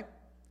 right?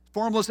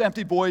 Formless,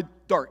 empty, void,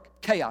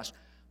 dark, chaos.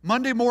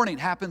 Monday morning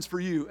happens for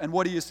you, and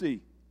what do you see?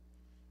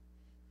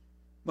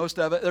 Most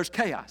of it, there's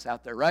chaos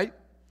out there, right?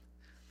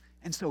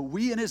 And so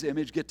we in His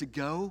image get to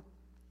go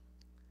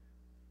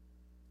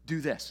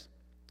do this.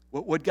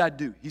 What would God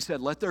do? He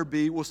said, let there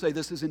be. We'll say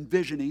this is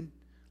envisioning.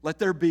 Let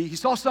there be. He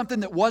saw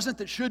something that wasn't,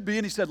 that should be,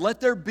 and He said, let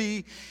there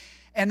be.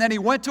 And then He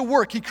went to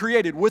work. He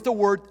created with a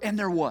word, and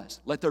there was.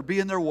 Let there be,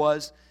 and there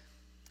was.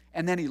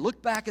 And then He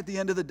looked back at the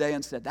end of the day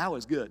and said, that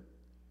was good.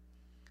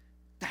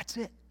 That's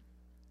it.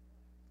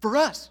 For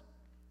us.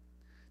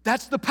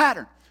 That's the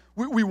pattern.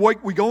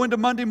 We go into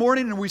Monday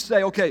morning and we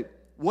say, okay,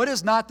 what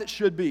is not that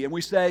should be? And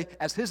we say,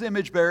 as His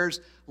image bearers,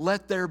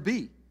 let there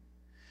be.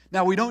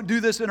 Now, we don't do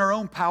this in our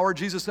own power.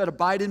 Jesus said,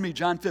 abide in me,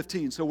 John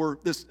 15. So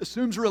this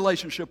assumes a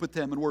relationship with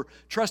him, and we're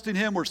trusting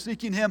him, we're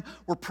seeking him,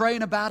 we're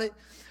praying about it.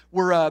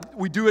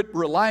 We do it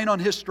relying on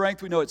his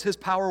strength. We know it's his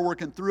power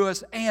working through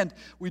us, and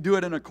we do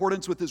it in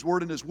accordance with his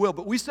word and his will.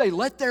 But we say,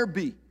 let there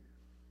be.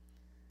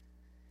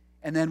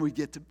 And then we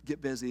get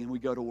busy and we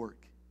go to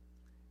work.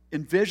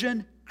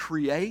 Envision,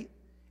 create,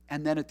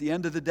 and then at the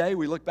end of the day,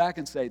 we look back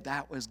and say,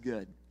 that was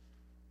good.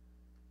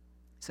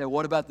 Say,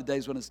 what about the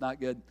days when it's not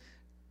good?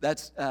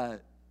 That's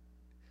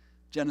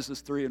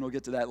Genesis 3, and we'll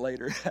get to that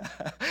later.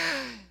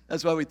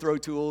 That's why we throw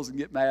tools and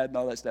get mad and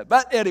all that stuff.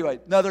 But anyway,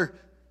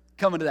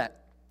 coming to that.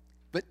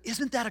 But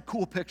isn't that a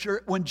cool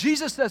picture? When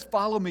Jesus says,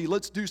 follow me,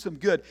 let's do some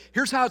good.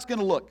 Here's how it's going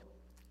to look.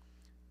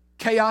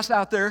 Chaos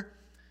out there.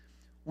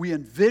 We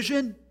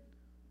envision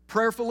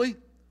prayerfully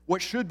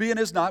what should be and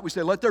is not. We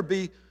say, let there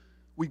be.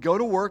 We go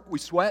to work. We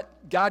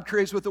sweat. God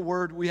creates with the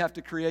word. We have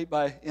to create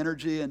by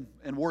energy and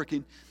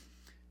working.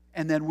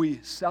 And then we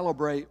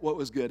celebrate what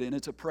was good. And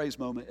it's a praise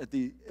moment at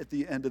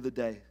the end of the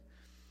day.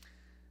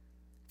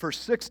 For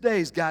 6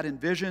 days, God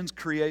envisions,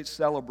 creates,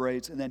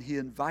 celebrates, and then he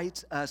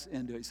invites us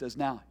into it. He says,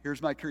 now,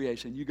 here's my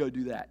creation. You go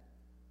do that.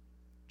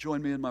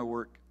 Join me in my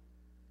work.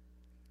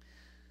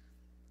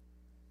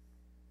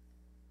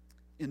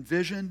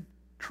 Envision,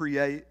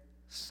 create,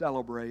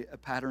 celebrate, a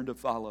pattern to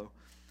follow.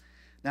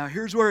 Now,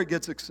 here's where it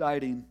gets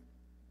exciting.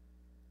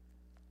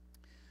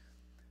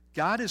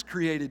 God has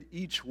created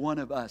each one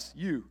of us,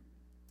 you,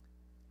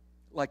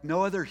 like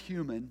no other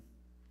human,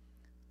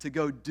 to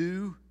go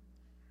do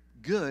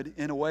good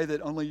in a way that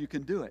only you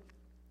can do it.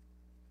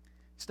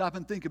 Stop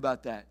and think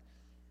about that.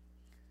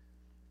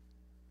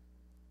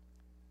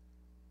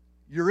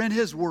 You're in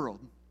his world.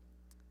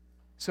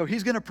 So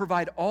he's going to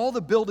provide all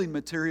the building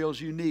materials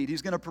you need.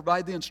 He's going to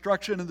provide the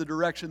instruction and the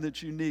direction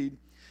that you need.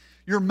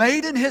 You're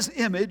made in his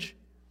image.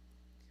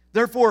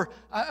 Therefore,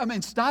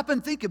 stop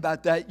and think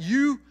about that.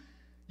 You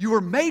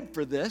were made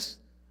for this.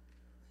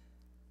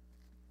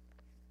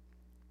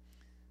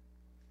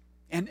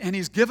 And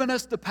he's given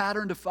us the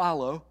pattern to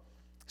follow.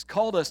 He's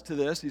called us to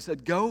this. He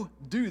said, go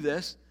do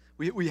this.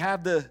 We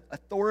have the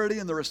authority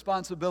and the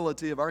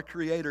responsibility of our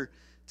Creator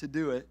to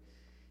do it.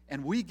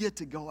 And we get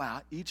to go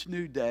out each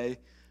new day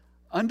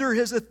under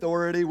his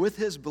authority, with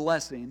his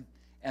blessing,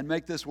 and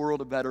make this world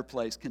a better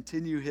place.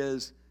 Continue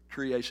his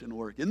creation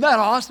work. Isn't that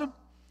awesome?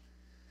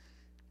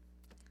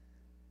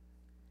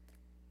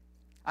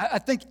 I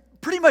think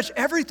pretty much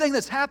everything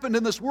that's happened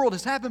in this world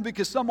has happened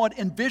because someone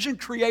envisioned,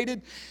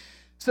 created,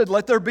 said,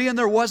 let there be, and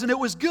there was, and it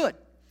was good.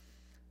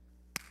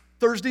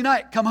 Thursday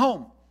night, come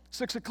home,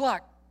 6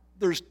 o'clock.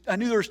 I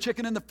knew there was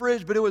chicken in the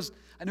fridge, but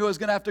I knew I was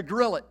going to have to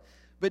grill it.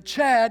 But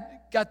Chad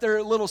got there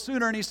a little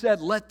sooner, and he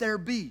said, let there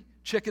be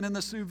chicken in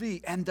the sous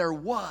vide. And there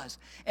was,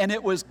 and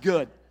it was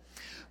good.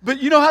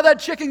 But you know how that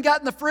chicken got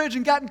in the fridge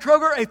and got in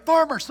Kroger? A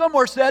farmer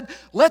somewhere said,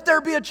 let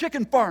there be a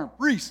chicken farm.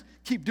 Reese,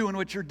 keep doing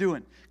what you're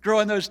doing,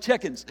 growing those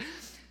chickens.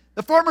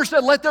 The farmer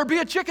said, let there be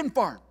a chicken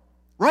farm,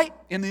 right?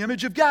 In the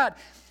image of God.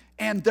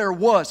 And there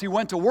was. He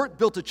went to work,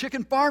 built a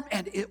chicken farm,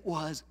 and it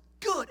was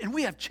good. And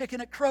we have chicken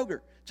at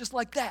Kroger, just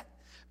like that,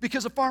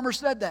 because a farmer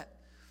said that.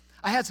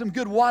 I had some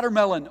good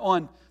watermelon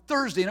on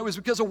Thursday, and it was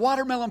because a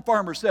watermelon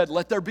farmer said,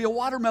 let there be a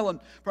watermelon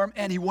farm,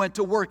 and he went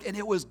to work, and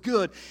it was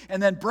good.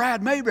 And then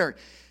Brad Mayberry,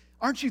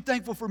 aren't you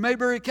thankful for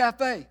Mayberry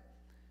Cafe?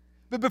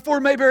 But before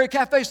Mayberry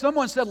Cafe,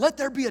 someone said, let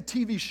there be a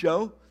TV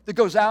show that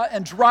goes out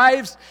and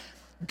drives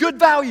good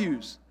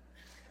values.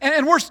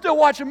 And we're still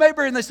watching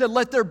Mayberry, and they said,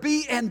 let there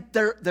be, and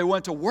they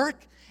went to work,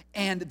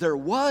 and there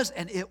was,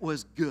 and it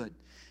was good.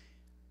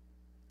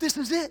 This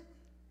is it.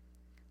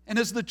 And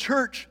as the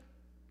church,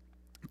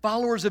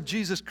 followers of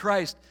Jesus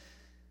Christ,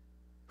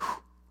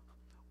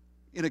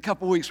 in a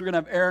couple weeks, we're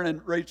going to have Aaron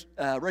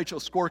and Rachel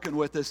Skorkin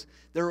with us.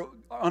 They're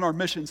on our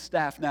mission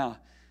staff now.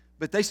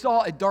 But they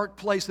saw a dark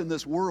place in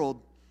this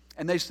world,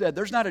 and they said,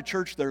 there's not a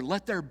church there.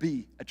 Let there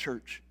be a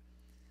church.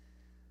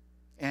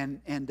 And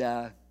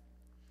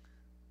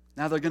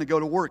now they're going to go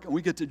to work, and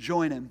we get to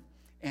join him.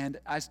 And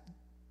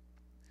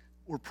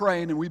we're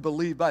praying, and we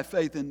believe by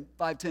faith in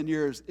 5-10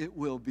 years it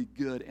will be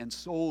good, and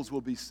souls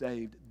will be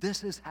saved.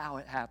 This is how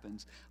it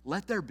happens.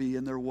 Let there be,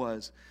 and there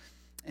was,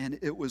 and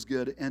it was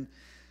good. And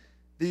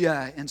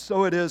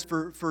so it is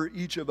for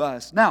each of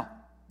us. Now,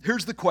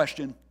 here's the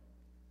question.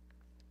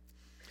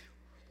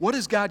 What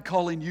is God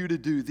calling you to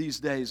do these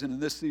days and in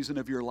this season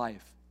of your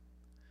life?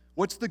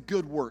 What's the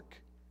good work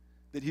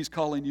that he's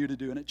calling you to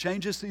do? And it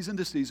changes season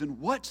to season.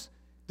 What's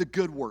the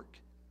good work?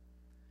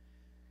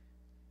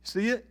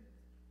 See it?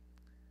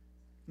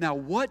 Now,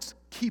 what's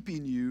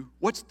keeping you?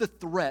 What's the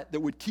threat that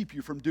would keep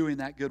you from doing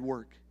that good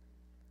work?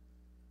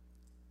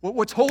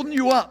 What's holding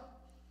you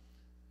up?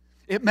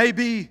 It may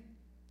be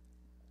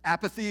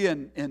apathy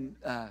and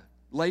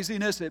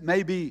laziness. It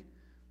may be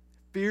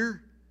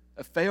fear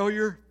of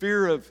failure,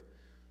 fear of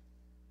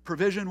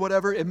provision,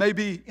 whatever. It may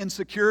be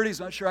insecurities.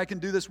 Not sure I can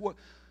do this.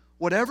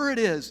 Whatever it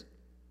is,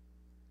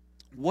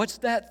 what's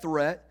that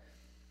threat?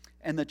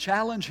 And the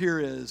challenge here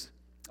is,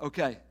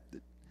 okay,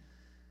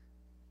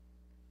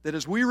 that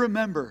as we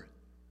remember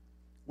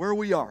where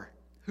we are,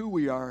 who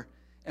we are,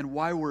 and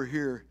why we're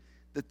here,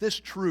 that this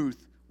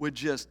truth would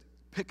just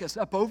pick us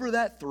up over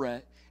that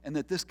threat, and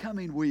that this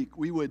coming week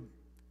we would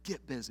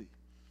get busy.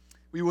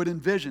 We would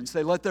envision,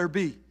 say, let there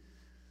be,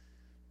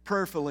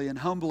 prayerfully and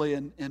humbly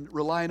and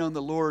relying on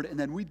the Lord, and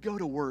then we'd go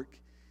to work,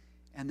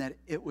 and that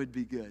it would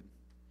be good.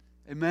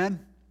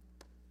 Amen?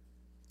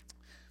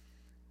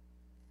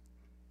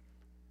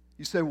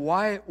 You say,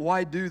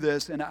 why do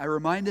this? And I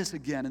remind us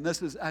again, and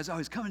this is, as I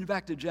was coming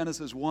back to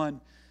Genesis 1,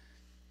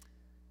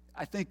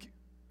 I think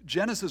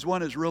Genesis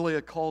 1 is really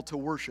a call to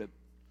worship.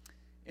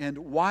 And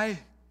why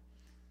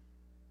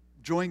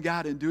join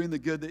God in doing the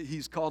good that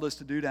He's called us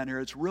to do down here?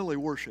 It's really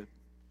worship.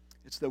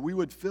 It's that we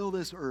would fill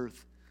this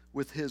earth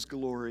with His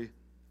glory.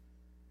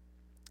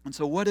 And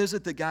so what is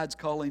it that God's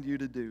calling you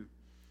to do?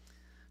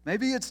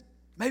 Maybe it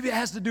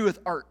has to do with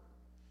art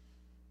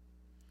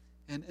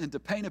and to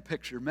paint a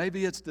picture.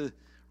 Maybe it's to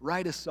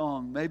write a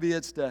song. Maybe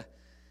it's to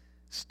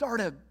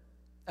start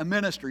a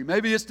ministry.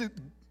 Maybe it's to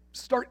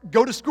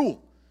go to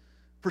school,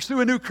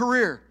 pursue a new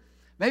career.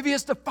 Maybe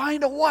it's to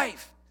find a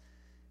wife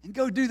and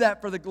go do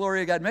that for the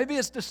glory of God. Maybe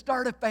it's to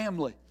start a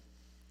family.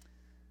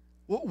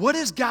 What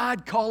is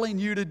God calling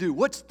you to do?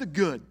 What's the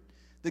good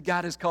that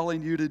God is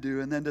calling you to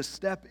do? And then to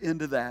step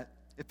into that.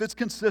 If it's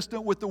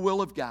consistent with the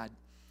will of God,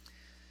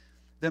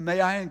 then may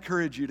I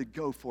encourage you to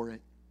go for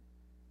it.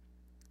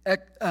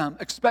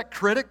 Expect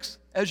critics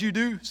as you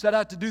do. Set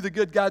out to do the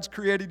good God's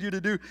created you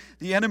to do.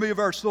 The enemy of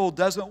our soul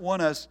doesn't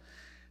want us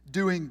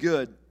doing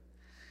good.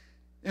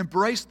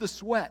 Embrace the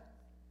sweat.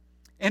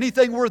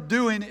 Anything worth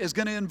doing is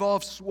going to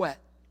involve sweat.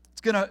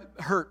 It's going to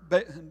hurt.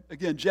 But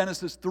again,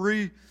 Genesis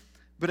 3,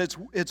 but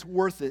it's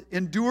worth it.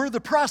 Endure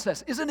the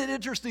process. Isn't it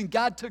interesting?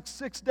 God took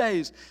 6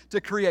 days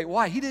to create.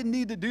 Why? He didn't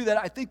need to do that.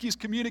 I think He's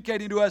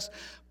communicating to us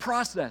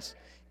process.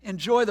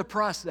 Enjoy the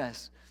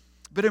process.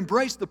 But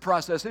embrace the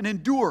process and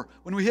endure.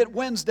 When we hit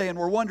Wednesday and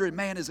we're wondering,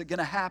 man, is it going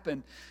to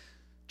happen?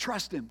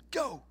 Trust Him.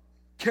 Go.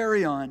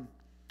 Carry on.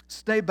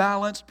 Stay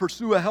balanced.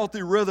 Pursue a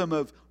healthy rhythm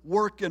of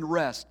work and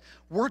rest.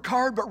 Work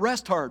hard, but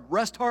rest hard.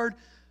 Rest hard,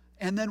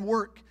 and then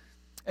work.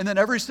 And then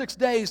every 6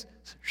 days,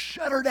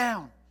 shut her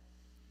down.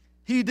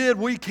 He did,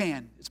 we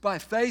can. It's by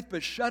faith,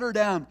 but shut her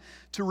down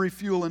to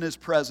refuel in His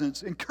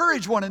presence.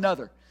 Encourage one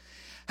another.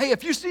 Hey,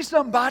 if you see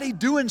somebody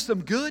doing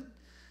some good,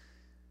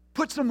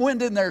 put some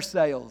wind in their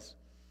sails.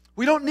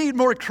 We don't need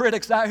more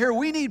critics out here.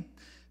 We need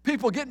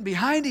people getting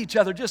behind each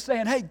other, just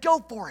saying, hey, go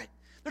for it.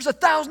 There's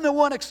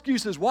 1,001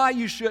 excuses why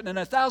you shouldn't, and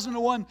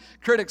 1,001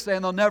 critics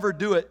saying they'll never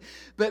do it.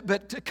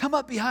 But to come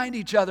up behind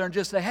each other and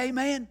just say, hey,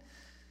 man,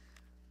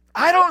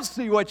 I don't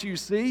see what you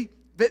see,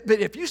 but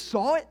if you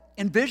saw it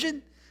in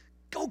vision,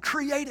 go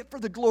create it for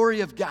the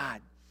glory of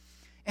God.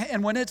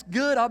 And when it's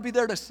good, I'll be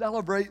there to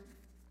celebrate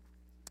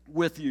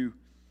with you.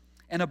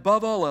 And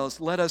above all else,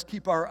 let us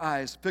keep our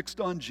eyes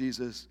fixed on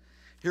Jesus.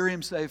 Hear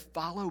Him say,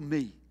 follow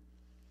me.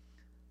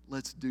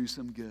 Let's do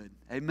some good.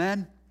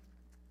 Amen?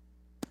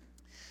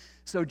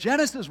 So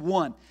Genesis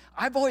 1,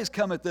 I've always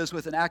come at this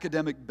with an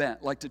academic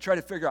bent, like to try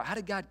to figure out how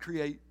did God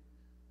create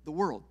the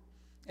world?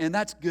 And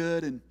that's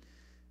good and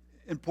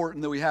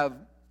important that we have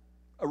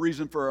a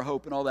reason for our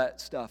hope and all that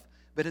stuff.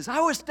 But as I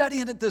was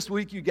studying it this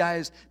week, you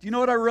guys, do you know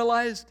what I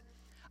realized?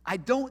 I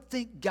don't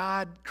think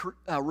God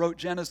wrote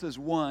Genesis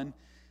 1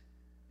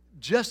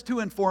 just to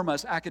inform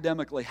us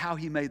academically how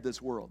He made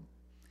this world.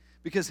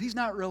 Because He's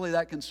not really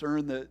that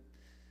concerned that,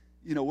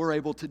 we're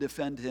able to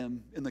defend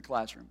Him in the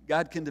classroom.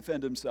 God can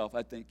defend Himself,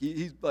 I think.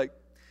 He's like,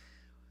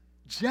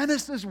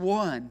 Genesis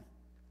 1,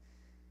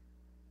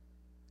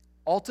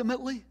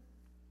 ultimately,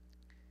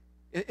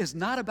 is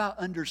not about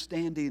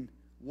understanding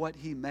what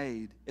He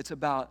made. It's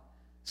about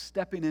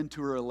stepping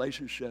into a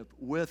relationship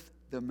with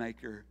the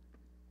Maker.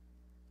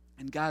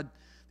 And God,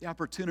 the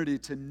opportunity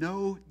to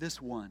know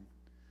this one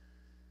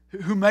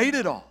who made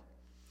it all,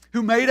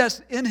 who made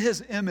us in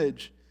His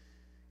image,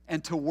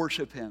 and to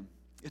worship Him.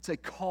 It's a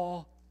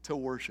call to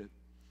worship.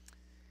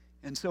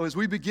 And so as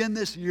we begin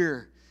this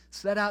year,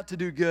 set out to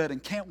do good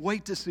and can't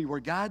wait to see where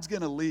God's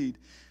going to lead,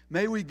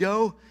 may we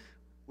go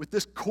with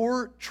this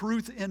core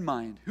truth in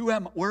mind.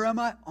 Where am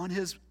I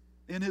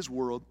in His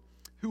world?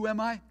 Who am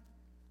I?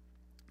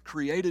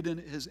 Created in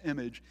His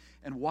image.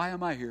 And why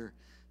am I here?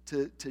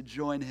 To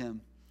join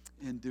Him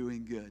in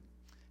doing good.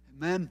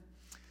 Amen.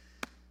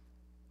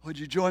 Would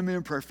you join me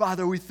in prayer?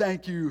 Father, we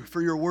thank You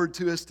for Your word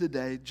to us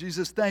today.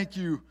 Jesus, thank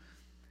You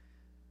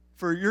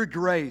for Your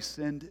grace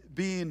and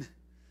being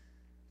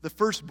the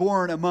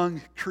firstborn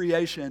among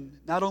creation,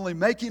 not only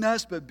making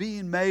us, but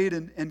being made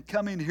and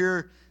coming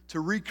here to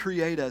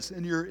recreate us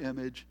in Your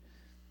image.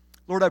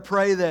 Lord, I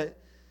pray that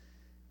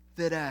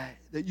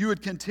You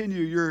would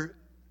continue Your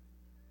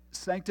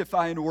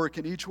sanctifying work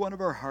in each one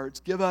of our hearts.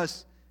 Give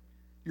us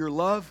Your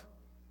love.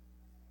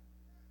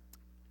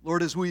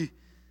 Lord, as we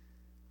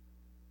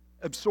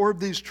absorb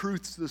these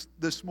truths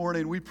this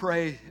morning, we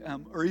pray,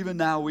 or even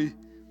now, we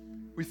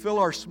feel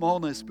our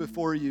smallness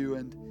before You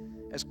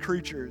and as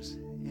creatures,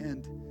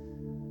 and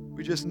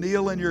we just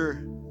kneel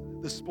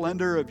in the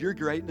splendor of Your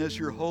greatness,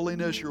 Your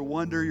holiness, Your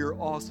wonder, Your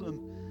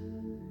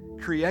awesome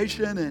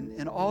creation,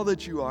 and all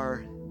that You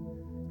are.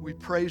 we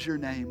praise your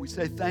name. We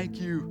say thank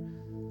you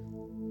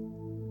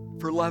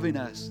for loving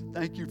us.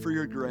 Thank you for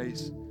your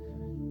grace.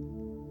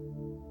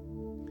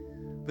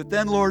 But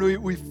then, Lord,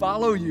 we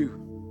follow you.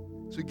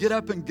 So we get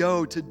up and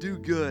go to do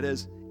good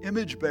as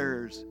image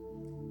bearers.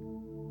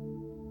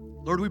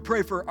 Lord, we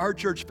pray for our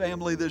church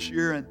family this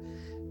year. And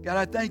God,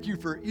 I thank you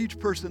for each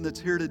person that's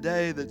here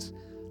today, that's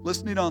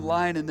listening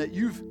online, and that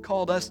you've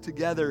called us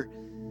together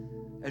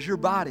as your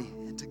body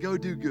and to go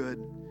do good.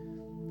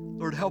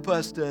 Lord, help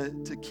us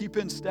to keep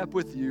in step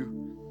with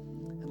you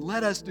and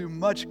let us do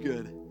much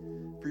good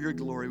for your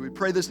glory. We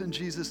pray this in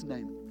Jesus'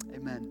 name.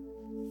 Amen.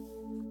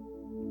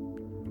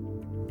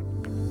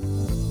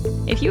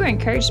 If you were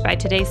encouraged by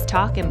today's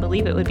talk and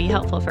believe it would be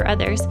helpful for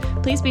others,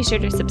 please be sure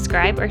to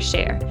subscribe or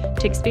share.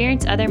 To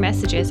experience other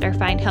messages or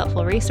find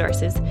helpful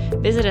resources,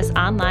 visit us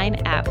online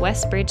at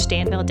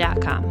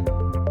westbridgedanville.com.